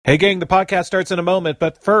Hey gang, the podcast starts in a moment,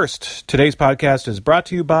 but first, today's podcast is brought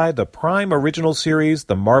to you by the Prime original series,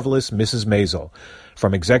 The Marvelous Mrs. Maisel,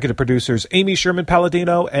 from executive producers Amy Sherman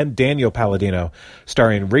Palladino and Daniel Palladino,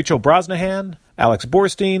 starring Rachel Brosnahan, Alex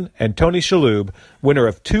Borstein, and Tony Shalhoub, winner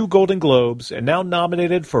of 2 Golden Globes and now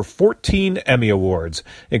nominated for 14 Emmy Awards,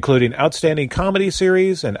 including Outstanding Comedy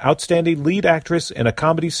Series and Outstanding Lead Actress in a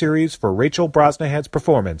Comedy Series for Rachel Brosnahan's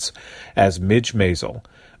performance as Midge Maisel.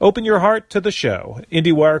 Open your heart to the show.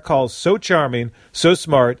 IndieWire calls so charming, so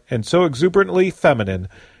smart, and so exuberantly feminine.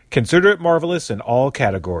 Consider it marvelous in all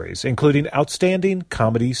categories, including Outstanding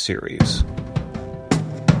Comedy Series.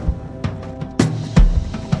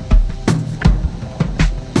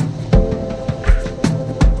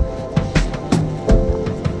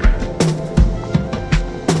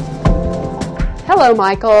 Hello,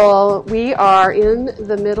 Michael. We are in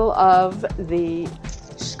the middle of the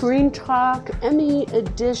Screen Talk Emmy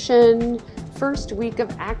edition, first week of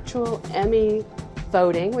actual Emmy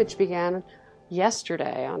voting, which began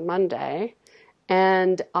yesterday on Monday.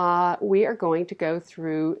 And we are going to go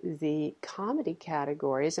through the comedy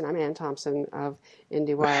categories. And I'm Ann Thompson of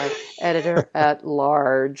IndieWire, editor at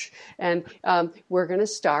large. And we're going to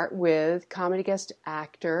start with comedy guest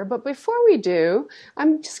actor. But before we do,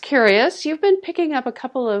 I'm just curious. You've been picking up a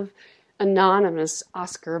couple of anonymous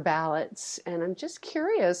Oscar ballots, and I'm just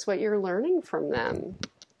curious what you're learning from them.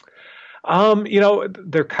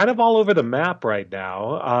 They're kind of all over the map right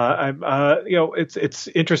now. It's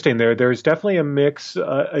interesting. There's definitely a mix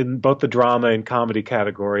in both the drama and comedy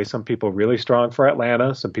category. Some people really strong for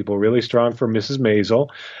Atlanta, some people really strong for Mrs. Maisel.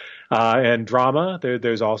 And drama,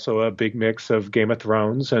 there's also a big mix of Game of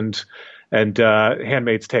Thrones and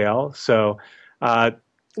Handmaid's Tale. So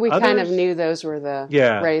we kind of knew those were the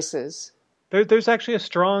races. There's actually a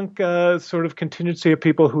strong sort of contingency of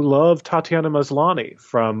people who love Tatiana Maslany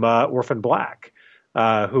from Orphan Black,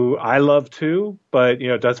 who I love too, but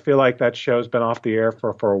it does feel like that show's been off the air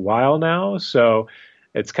for a while now. So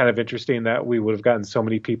it's kind of interesting that we would have gotten so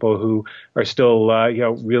many people who are still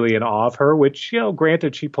really in awe of her. Which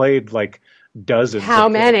granted, she played like dozens. How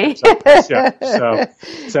many? So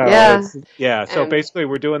basically,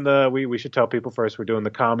 we're doing we should tell people first we're doing the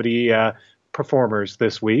comedy performers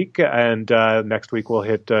this week, and next week we'll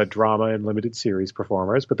hit drama and limited series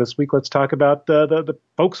performers. But this week, let's talk about the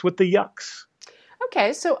folks with the yucks.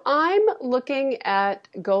 Okay, so I'm looking at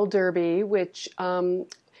Gold Derby, which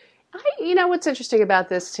what's interesting about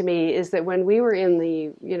this to me is that when we were in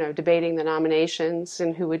the debating the nominations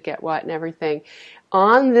and who would get what and everything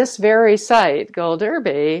on this very site, Gold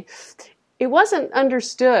Derby, it wasn't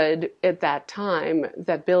understood at that time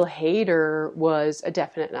that Bill Hader was a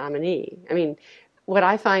definite nominee. I mean, what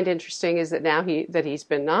I find interesting is that now he's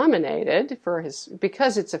been nominated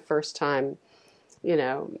because it's a first time,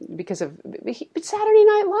 because of Saturday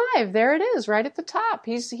Night Live. There it is, right at the top.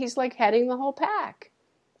 He's like heading the whole pack.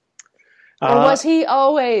 Or was he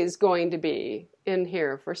always going to be in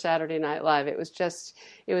here for Saturday Night Live? It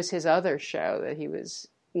was his other show that he was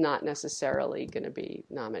not necessarily going to be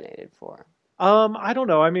nominated for. I don't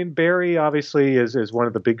know. I mean, Barry obviously is one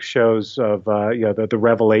of the big shows of the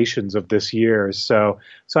revelations of this year. So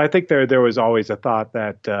I think there was always a thought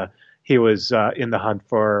that he was in the hunt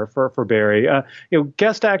for Barry.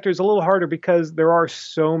 Guest actors a little harder because there are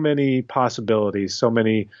so many possibilities, so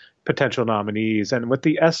many potential nominees, and with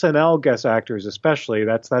the SNL guest actors especially,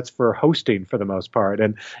 that's for hosting for the most part,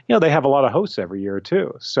 and they have a lot of hosts every year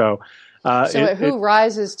too. So who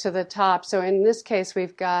rises to the top? So in this case,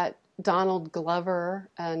 we've got Donald Glover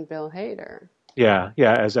and Bill Hader. Yeah,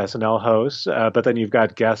 as SNL hosts. But then you've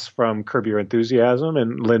got guests from Curb Your Enthusiasm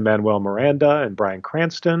and Lin-Manuel Miranda and Bryan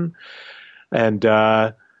Cranston. And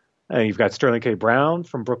you've got Sterling K. Brown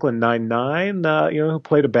from Brooklyn Nine-Nine, who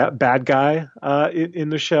played a bad guy in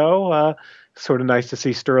the show. Sort of nice to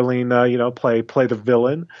see Sterling, play the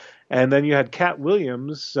villain. And then you had Cat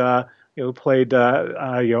Williams, who played,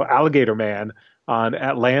 Alligator Man on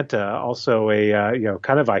Atlanta, also a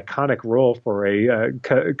kind of iconic role for a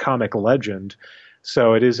comic legend.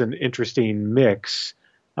 So it is an interesting mix.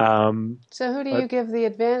 So who do you give the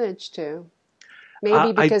advantage to?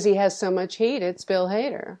 Maybe because he has so much heat, it's Bill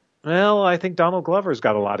Hader. Well, I think Donald Glover's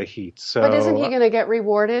got a lot of heat. So, but isn't he going to get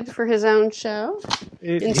rewarded for his own show?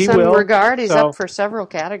 In some regard, he's up for several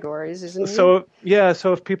categories, isn't he? So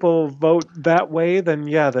if people vote that way, then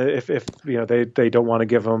if they don't want to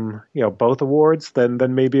give him both awards, then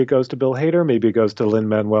maybe it goes to Bill Hader, maybe it goes to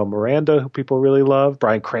Lin-Manuel Miranda, who people really love.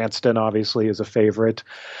 Bryan Cranston obviously is a favorite,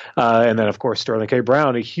 and then of course Sterling K.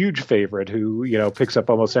 Brown, a huge favorite who picks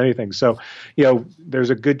up almost anything. So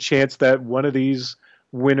there's a good chance that one of these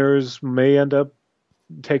winners may end up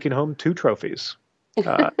taking home 2 trophies.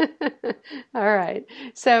 All right.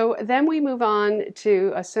 So then we move on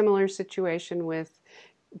to a similar situation with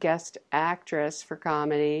guest actress for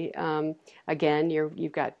comedy. Again,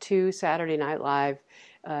 you've got two Saturday Night Live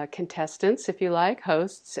contestants, if you like,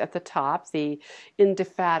 hosts at the top. The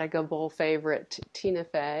indefatigable favorite Tina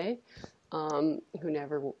Fey,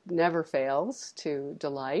 who never fails to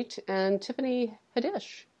delight, and Tiffany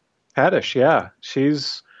Haddish. Haddish, yeah,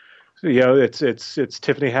 she's it's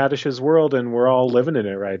Tiffany Haddish's world, and we're all living in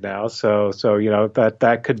it right now. So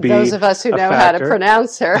that could be Those of us who a know how to factor.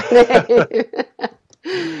 pronounce her name.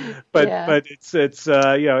 Yeah. But it's it's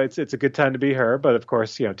a good time to be her. But of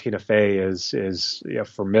course, Tina Fey is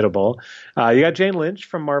formidable. You got Jane Lynch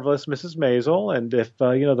from Marvelous Mrs. Maisel, and if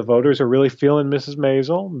the voters are really feeling Mrs.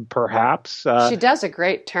 Maisel, perhaps She does a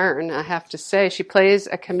great turn, I have to say. She plays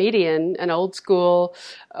a comedian, an old school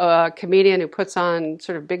comedian who puts on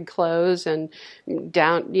sort of big clothes and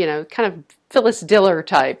down, kind of Phyllis Diller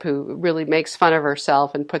type who really makes fun of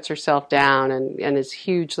herself and puts herself down and is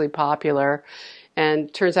hugely popular.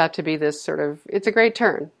 And turns out to be this sort of, it's a great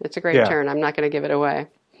turn. It's a great turn. I'm not going to give it away.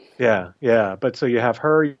 Yeah. But so you have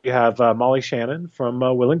her, you have Molly Shannon from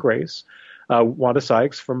Will and Grace, Wanda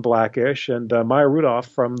Sykes from Blackish, and Maya Rudolph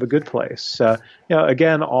from The Good Place.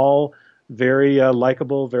 Again, all very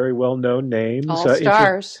likable, very well-known names. All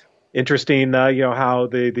stars. Interesting, how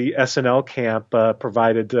the SNL camp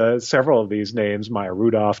provided several of these names: Maya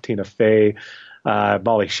Rudolph, Tina Fey,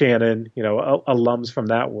 Molly Shannon, alums from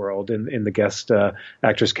that world in the guest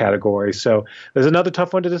actress category. So there's another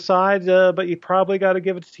tough one to decide, but you probably got to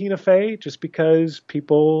give it to Tina Fey just because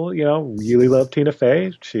people, really love Tina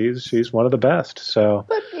Fey. She's one of the best. So,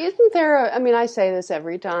 but isn't there? I say this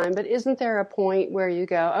every time, but isn't there a point where you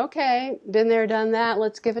go, okay, been there, done that.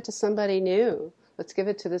 Let's give it to somebody new. Let's give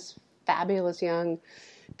it to this fabulous young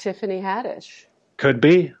Tiffany Haddish. Could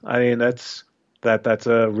be. That's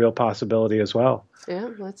a real possibility as well. Yeah,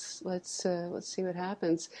 let's see what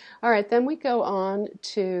happens. All right, then we go on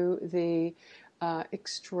to the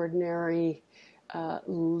extraordinary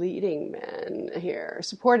leading men here,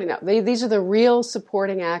 supporting. Now, these are the real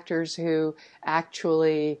supporting actors who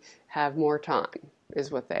actually have more time,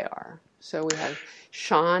 is what they are. So we have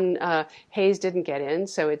Sean Hayes didn't get in,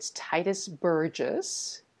 so it's Titus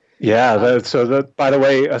Burgess. Yeah, by the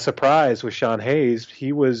way, a surprise with Sean Hayes.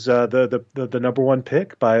 He was the number one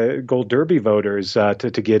pick by Gold Derby voters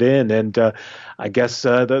to get in, and I guess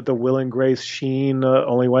the Will and Grace Sheen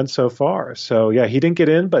only went so far. So yeah, he didn't get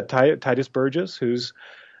in, but Titus Burgess, who's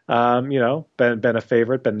been a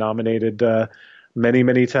favorite, been nominated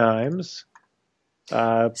many times.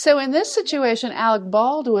 So in this situation, Alec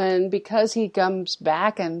Baldwin, because he comes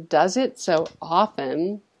back and does it so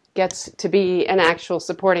often, gets to be an actual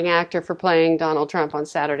supporting actor for playing Donald Trump on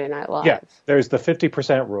Saturday Night Live. Yeah, there's the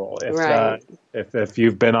 50% rule. Right. If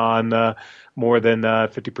you've been on more than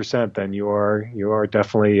 50%, then you are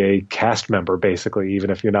definitely a cast member, basically, even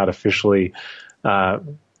if you're not officially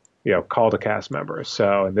called a cast member.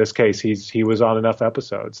 So in this case, he was on enough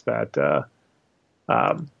episodes that got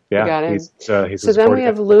him. He's so then we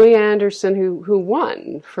have Louis Anderson who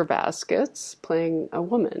won for Baskets, playing a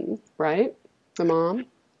woman, right? The mom.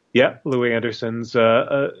 Yeah, Louis Anderson's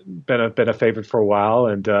been a favorite for a while,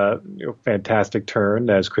 and fantastic turn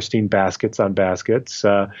as Christine Baskets on Baskets.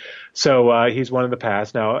 So he's won in the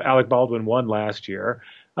past. Now Alec Baldwin won last year,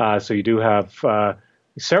 so you do have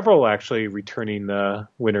several actually returning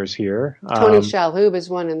winners here. Tony Shalhoub has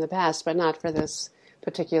won in the past, but not for this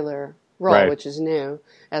particular role, right, which is new,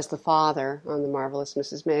 as the father on The Marvelous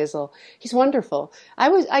Mrs. Maisel. He's wonderful.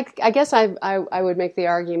 I guess I would make the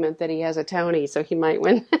argument that he has a Tony, so he might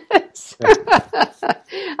win this.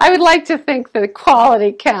 I would like to think that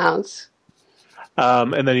quality counts.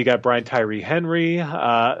 And then you got Brian Tyree Henry,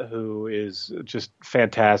 who is just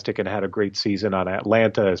fantastic and had a great season on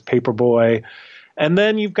Atlanta as Paperboy. And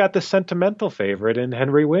then you've got the sentimental favorite in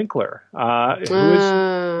Henry Winkler,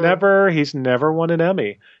 he's never won an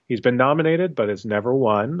Emmy. He's been nominated, but has never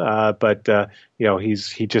won. He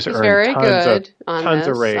just earned very good tons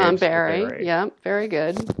of rage on Barry. Yeah, very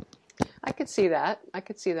good. I could see that.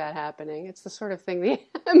 Happening. It's the sort of thing the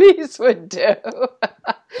Emmys would do.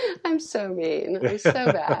 I'm so mean. I'm so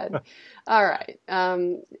bad. All right.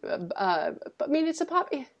 But it's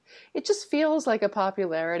it just feels like a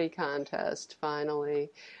popularity contest, finally.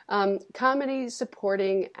 Comedy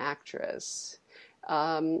supporting actress.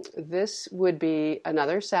 This would be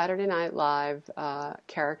another Saturday Night Live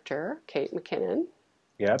character, Kate McKinnon.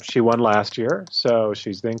 Yep, she won last year, so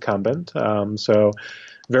she's the incumbent. So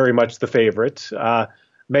very much the favorite.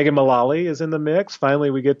 Megan Mullally is in the mix. Finally,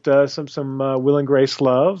 we get some Will and Grace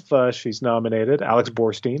love. She's nominated. Alex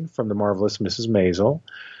Borstein from The Marvelous Mrs. Maisel.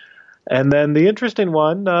 And then the interesting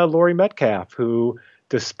one, Laurie Metcalf, who,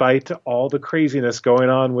 despite all the craziness going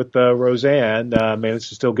on with Roseanne, managed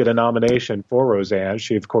to still get a nomination for Roseanne.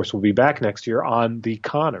 She, of course, will be back next year on The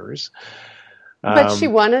Conners. But she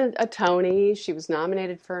won a Tony. She was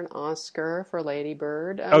nominated for an Oscar for Lady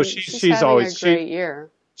Bird. She's having always a great year.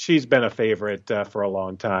 She's been a favorite for a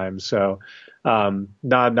long time, so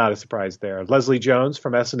not a surprise there. Leslie Jones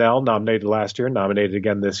from SNL, nominated last year, nominated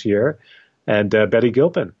again this year, and Betty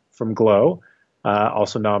Gilpin from Glow,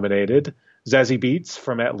 also nominated. Zazie Beetz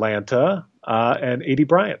from Atlanta, and Aidy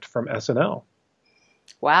Bryant from SNL.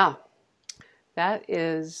 Wow. That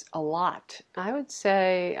is a lot. I would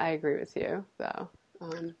say I agree with you, though.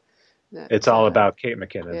 It's all about Kate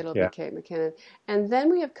McKinnon. It'll be Kate McKinnon. And then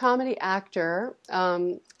we have comedy actor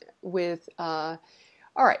with... all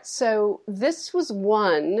right, so this was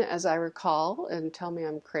won, as I recall, and tell me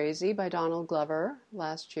I'm crazy, by Donald Glover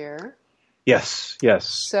last year. Yes.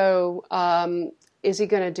 So is he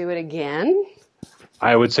going to do it again?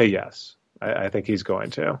 I would say yes. I think he's going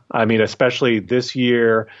to. I mean, especially this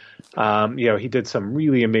year, he did some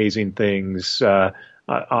really amazing things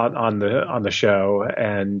on the show,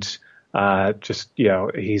 and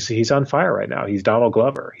he's on fire right now. He's Donald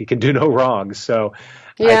Glover. He can do no wrong. So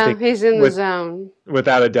yeah, I think he's in the zone.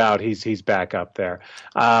 Without a doubt, he's back up there.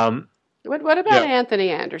 What about Anthony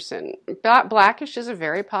Anderson? Blackish is a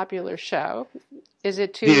very popular show. Is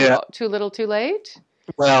it too little, too late?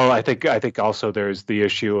 Well, I think also there's the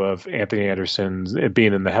issue of Anthony Anderson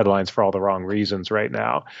being in the headlines for all the wrong reasons right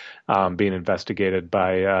now, being investigated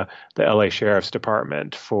by the LA Sheriff's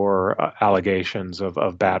Department for allegations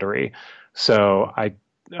of battery. So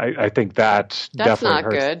I think that's definitely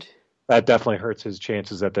hurts. Good. That definitely hurts his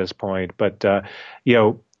chances at this point. But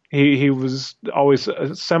he was always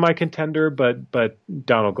a semi-contender, but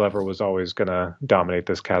Donald Glover was always going to dominate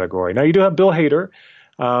this category. Now you do have Bill Hader,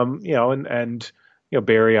 and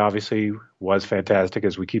Barry obviously was fantastic,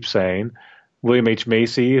 as we keep saying. William H.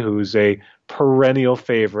 Macy, who's a perennial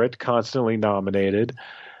favorite, constantly nominated.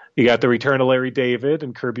 You got the return of Larry David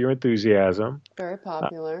and Curb Your Enthusiasm. Very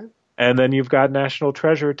popular. And then you've got national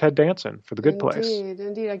treasure Ted Danson for The Good Place.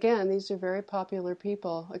 Indeed. Again, these are very popular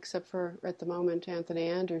people, except for, at the moment, Anthony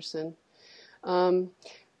Anderson.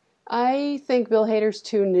 I think Bill Hader's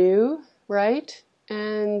too new, right?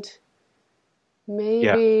 And...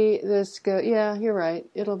 maybe you're right.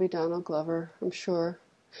 It'll be Donald Glover, I'm sure.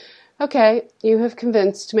 Okay, you have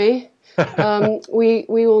convinced me. We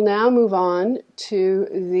will now move on to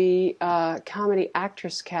the comedy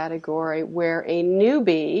actress category, where a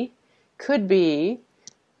newbie could be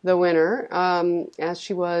the winner, as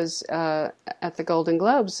she was at the Golden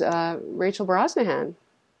Globes, Rachel Brosnahan.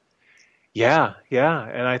 Yeah,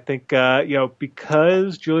 and I think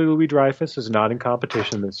because Julia Louis-Dreyfus is not in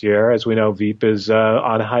competition this year, as we know, Veep is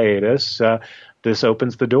on hiatus. This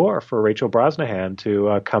opens the door for Rachel Brosnahan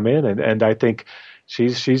to come in, and I think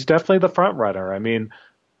she's definitely the front runner. I mean,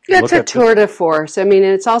 it's a tour de force. I mean,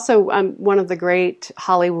 it's also one of the great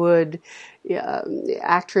Hollywood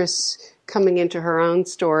actress coming into her own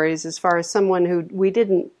stories, as far as someone who we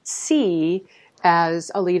didn't see as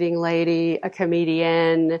a leading lady, a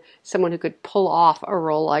comedian, someone who could pull off a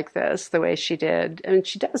role like this the way she did. I mean,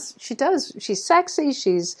 she does. She's sexy.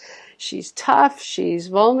 She's tough. She's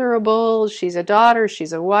vulnerable. She's a daughter.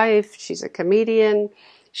 She's a wife. She's a comedian.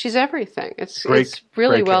 She's everything. It's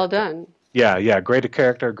really well done. Yeah. Great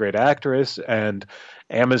character, great actress, and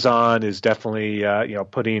Amazon is definitely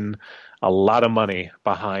putting a lot of money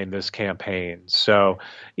behind this campaign. So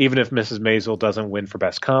even if Mrs. Maisel doesn't win for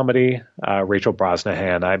Best Comedy, Rachel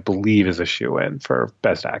Brosnahan, I believe, is a shoo-in for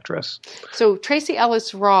Best Actress. So Tracee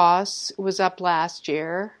Ellis Ross was up last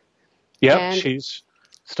year. Yep, she's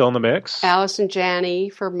still in the mix. Allison Janney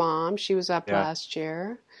for Mom, she was up last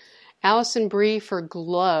year. Alison Brie for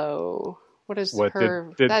Glow. What is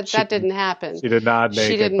her? That didn't happen. She did not make it.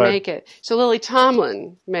 She didn't make it. So Lily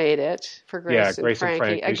Tomlin made it for Grace and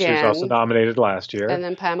Frankie again. She was also nominated last year. And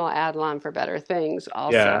then Pamela Adlon for Better Things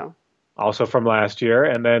also. Yeah, also from last year.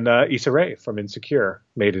 And then Issa Rae from Insecure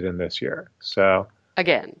made it in this year. So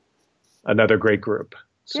again, another great group.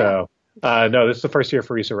 So no, this is the first year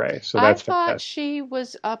for Issa Rae. So that's I thought fantastic. She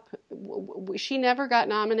was up. She never got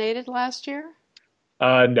nominated last year?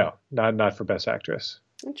 No, not for Best Actress.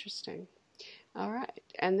 Interesting. All right.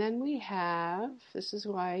 And then we have, this is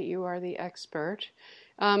why you are the expert.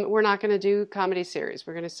 We're not going to do comedy series.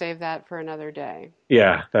 We're going to save that for another day.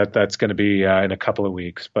 Yeah, that's going to be in a couple of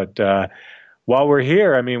weeks. But While we're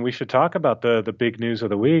here, I mean, we should talk about the big news of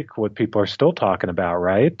the week, what people are still talking about,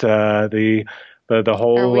 right? The Are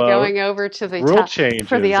whole we going over to the rule top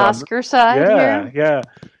for the changes on, Oscar side yeah, here? yeah,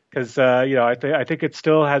 because I think it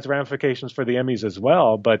still has ramifications for the Emmys as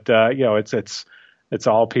well, but it's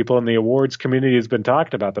all people in the awards community has been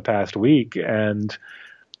talked about the past week, and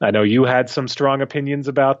I know you had some strong opinions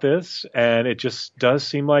about this, and it just does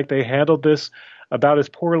seem like they handled this about as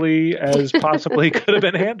poorly as possibly could have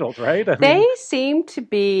been handled, right? I They mean, seem to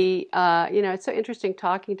be, it's so interesting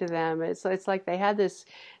talking to them. It's like they had this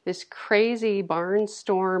crazy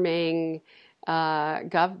barnstorming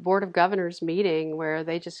board of governors meeting where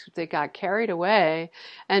they got carried away,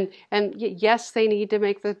 and yes, they need to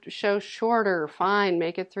make the show shorter. Fine,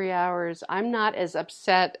 make it 3 hours. I'm not as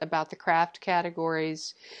upset about the craft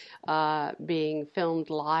categories being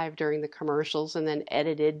filmed live during the commercials and then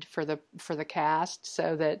edited for the cast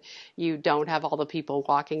so that you don't have all the people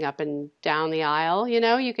walking up and down the aisle.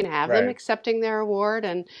 You can have them right. accepting their award,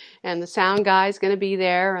 and the sound guy's going to be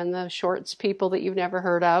there, and the shorts people that you've never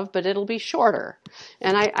heard of, but it'll be shorter.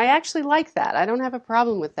 And I actually like that. I don't have a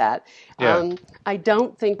problem with that. Yeah. I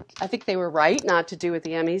think they were right not to do what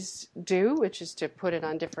the Emmys do, which is to put it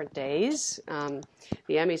on different days. The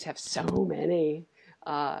Emmys have so many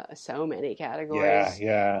Yeah, categories.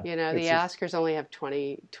 yeah. The It's just, Oscars only have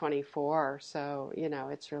 24, so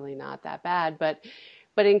it's really not that bad. But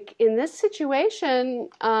in this situation,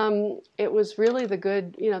 it was really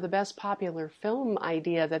the best popular film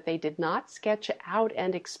idea that they did not sketch out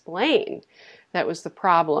and explain. That was the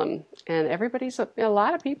problem, and a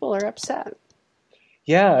lot of people are upset.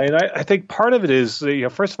 yeah, and I think part of it is,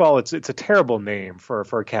 first of all, it's a terrible name for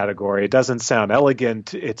a category. It doesn't sound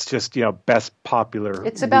elegant. It's just, best popular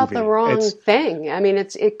It's about the movie. wrong It's thing. I mean,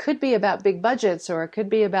 it could be about big budgets, or it could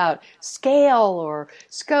be about scale or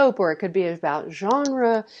scope, or it could be about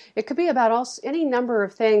genre. It could be about any number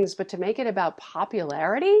of things, but to make it about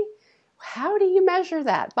popularity, how do you measure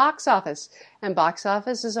that? Box office. And box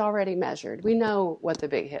office is already measured. We know what the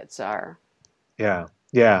big hits are. yeah,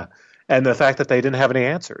 yeah. And the fact that they didn't have any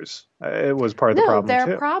answers, it was part of the No, problem their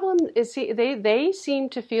too. problem is they seem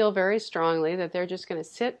to feel very strongly that they're just going to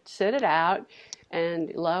sit it out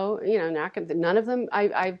and not gonna, none of them.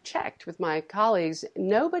 I've checked with my colleagues.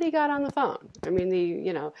 Nobody got on the phone. I mean,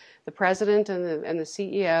 the president and the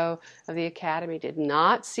CEO of the Academy did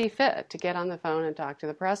not see fit to get on the phone and talk to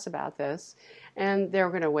the press about this, and they're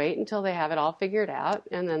going to wait until they have it all figured out,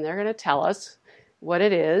 and then they're going to tell us what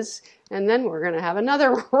it is, and then we're going to have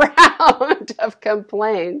another round of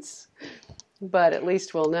complaints. But at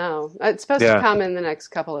least we'll know. It's supposed to Yeah. come in the next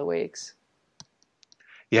couple of weeks.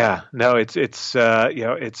 Yeah, no, it's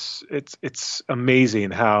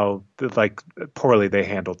amazing how like poorly they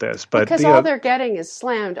handled this. But Because all they're getting is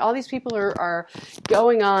slammed. All these people are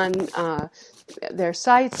going on their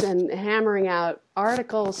sites and hammering out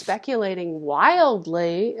articles speculating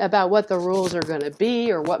wildly about what the rules are going to be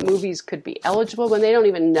or what movies could be eligible when they don't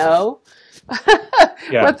even know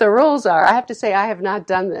yeah, what the rules are. I have to say, I have not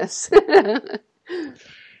done this.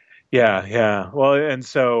 yeah, yeah. Well, and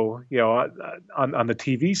so on the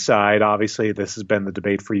TV side, obviously this has been the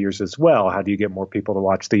debate for years as well. How do you get more people to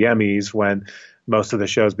watch the Emmys when most of the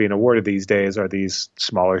shows being awarded these days are these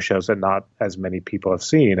smaller shows that not as many people have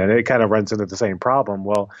seen? And it kind of runs into the same problem.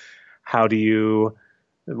 Well, how do you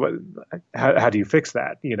what, how do you fix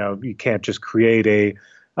that? You can't just create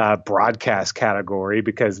a broadcast category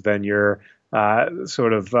because then you're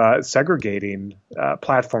sort of segregating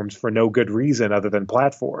platforms for no good reason other than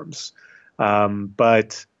platforms.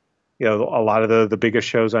 But a lot of the biggest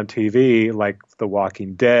shows on TV, like The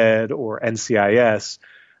Walking Dead or NCIS,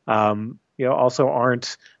 also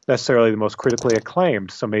aren't necessarily the most critically acclaimed.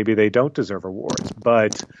 So maybe they don't deserve awards,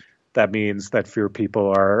 but that means that fewer people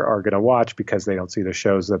are going to watch because they don't see the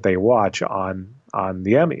shows that they watch on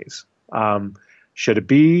the Emmys. Should it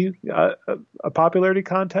be a popularity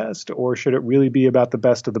contest, or should it really be about the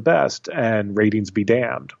best of the best and ratings be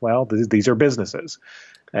damned? Well, these are businesses.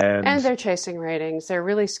 And And they're chasing ratings. They're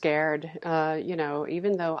really scared.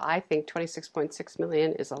 Even though I think 26.6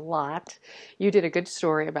 million is a lot, you did a good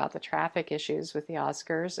story about the traffic issues with the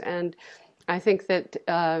Oscars. And I think that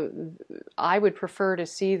I would prefer to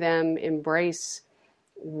see them embrace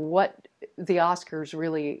what the Oscars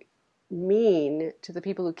really mean to the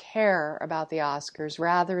people who care about the Oscars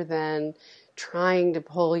rather than trying to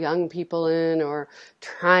pull young people in or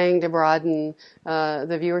trying to broaden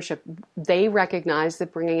the viewership. They recognize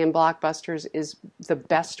that bringing in blockbusters is the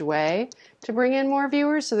best way to bring in more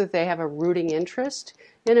viewers so that they have a rooting interest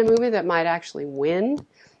in a movie that might actually win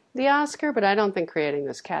the Oscar, but I don't think creating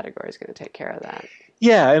this category is going to take care of that.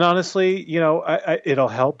 Yeah, and honestly, it'll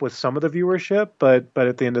help with some of the viewership, but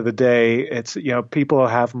at the end of the day, it's people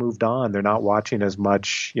have moved on. They're not watching as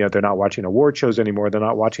much. They're not watching award shows anymore. They're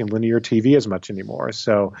not watching linear TV as much anymore.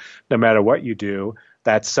 So no matter what you do,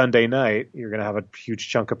 that Sunday night, you're going to have a huge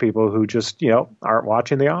chunk of people who just aren't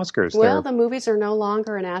watching the Oscars. Well, the movies are no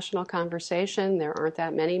longer a national conversation. There aren't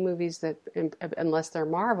that many movies that, unless they're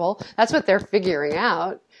Marvel, that's what they're figuring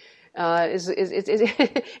out.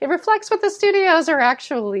 It reflects what the studios are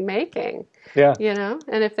actually making. Yeah.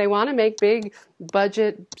 And if they want to make big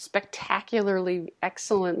budget, spectacularly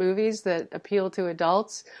excellent movies that appeal to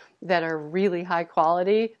adults, that are really high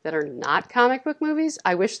quality, that are not comic book movies,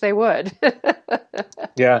 I wish they would.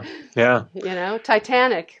 Yeah.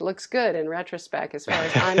 Titanic looks good in retrospect as far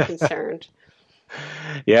as I'm concerned.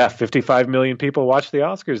 Yeah, 55 million people watched the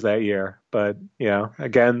Oscars that year. But,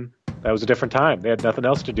 again, that was a different time. They had nothing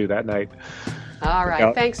else to do that night. All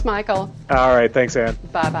right. Thanks, Michael. All right. Thanks, Ann.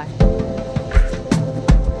 Bye-bye.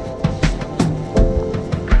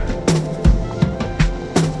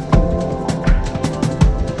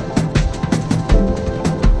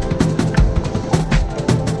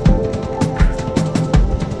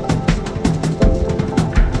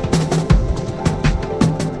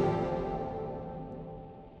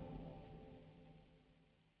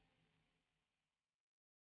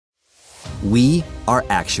 We are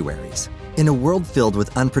actuaries. In a world filled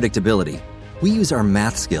with unpredictability, we use our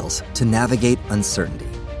math skills to navigate uncertainty.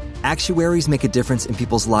 Actuaries make a difference in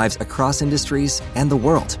people's lives across industries and the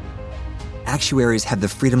world. Actuaries have the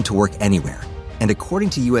freedom to work anywhere, and according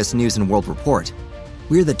to U.S. News & World Report,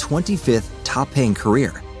 we're the 25th top-paying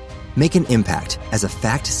career. Make an impact as a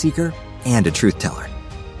fact seeker and a truth teller.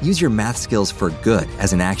 Use your math skills for good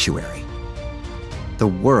as an actuary. The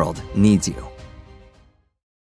world needs you.